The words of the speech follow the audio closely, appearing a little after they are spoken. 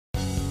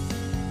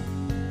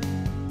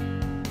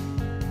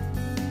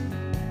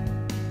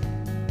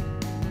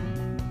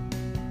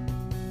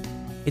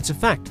It's a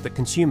fact that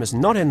consumers are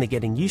not only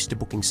getting used to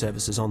booking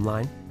services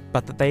online,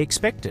 but that they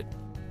expect it.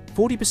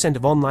 40%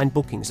 of online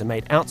bookings are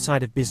made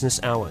outside of business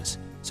hours,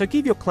 so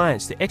give your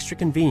clients the extra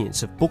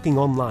convenience of booking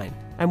online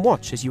and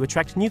watch as you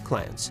attract new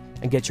clients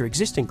and get your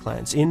existing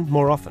clients in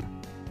more often.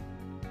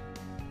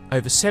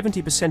 Over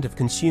 70% of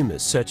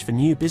consumers search for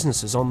new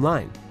businesses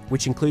online,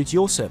 which includes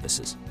your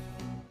services.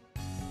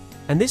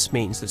 And this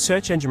means that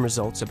search engine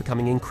results are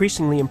becoming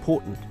increasingly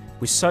important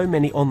with so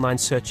many online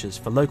searches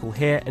for local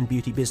hair and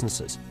beauty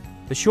businesses.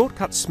 The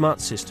Shortcuts Smart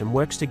system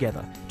works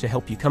together to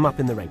help you come up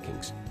in the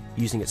rankings,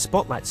 using its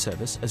Spotlight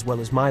service as well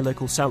as My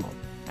Local Salon,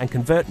 and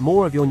convert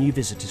more of your new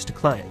visitors to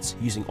clients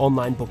using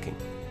online booking.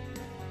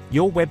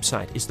 Your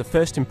website is the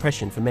first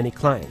impression for many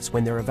clients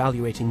when they're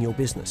evaluating your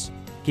business.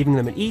 Giving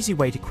them an easy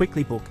way to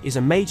quickly book is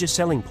a major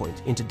selling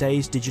point in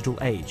today's digital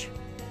age.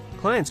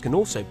 Clients can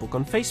also book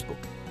on Facebook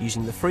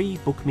using the free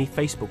BookMe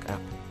Facebook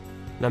app.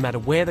 No matter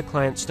where the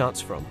client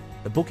starts from,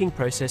 the booking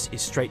process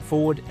is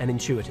straightforward and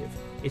intuitive.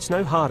 It's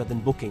no harder than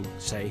booking,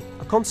 say,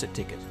 a concert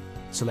ticket.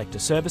 Select a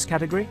service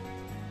category,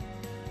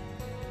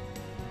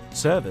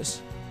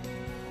 service,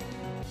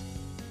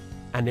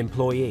 and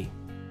employee.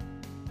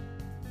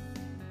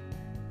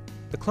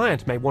 The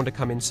client may want to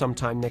come in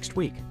sometime next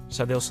week,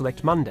 so they'll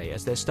select Monday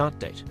as their start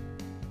date.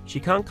 She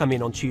can't come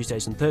in on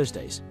Tuesdays and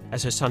Thursdays,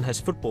 as her son has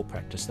football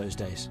practice those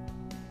days.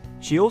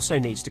 She also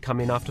needs to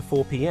come in after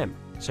 4 p.m,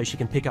 so she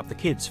can pick up the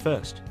kids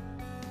first.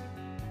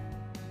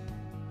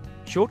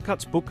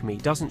 Shortcuts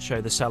BookMe doesn't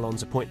show the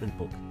Salon's appointment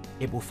book.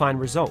 It will find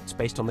results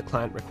based on the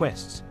client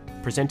requests,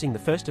 presenting the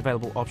first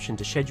available option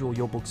to schedule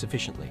your books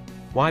efficiently.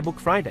 Why book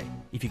Friday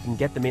if you can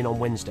get them in on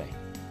Wednesday?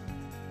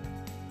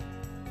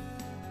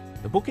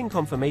 The booking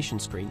confirmation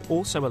screen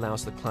also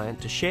allows the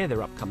client to share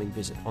their upcoming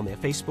visit on their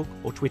Facebook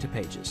or Twitter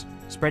pages,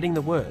 spreading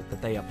the word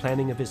that they are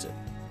planning a visit.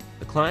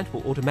 The client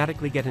will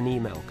automatically get an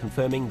email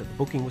confirming that the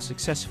booking was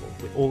successful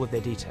with all of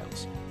their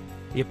details.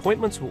 The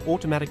appointments will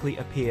automatically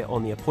appear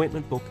on the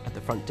appointment book at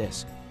the front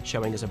desk,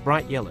 showing as a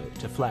bright yellow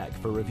to flag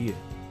for review.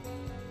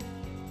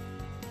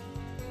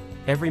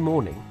 Every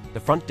morning, the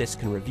front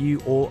desk can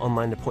review all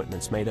online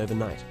appointments made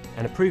overnight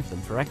and approve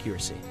them for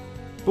accuracy.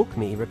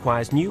 BookMe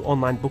requires new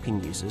online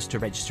booking users to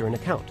register an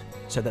account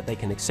so that they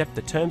can accept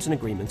the terms and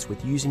agreements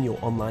with using your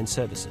online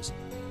services.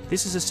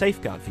 This is a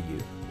safeguard for you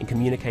in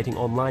communicating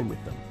online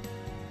with them.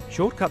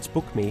 Shortcuts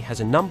BookMe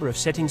has a number of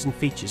settings and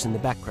features in the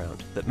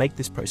background that make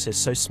this process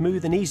so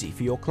smooth and easy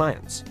for your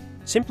clients.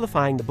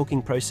 Simplifying the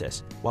booking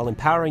process while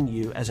empowering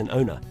you as an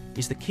owner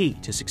is the key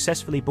to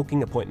successfully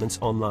booking appointments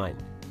online.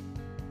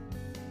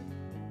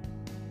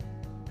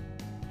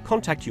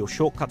 Contact your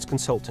Shortcuts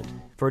consultant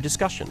for a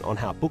discussion on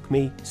how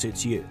BookMe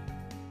suits you.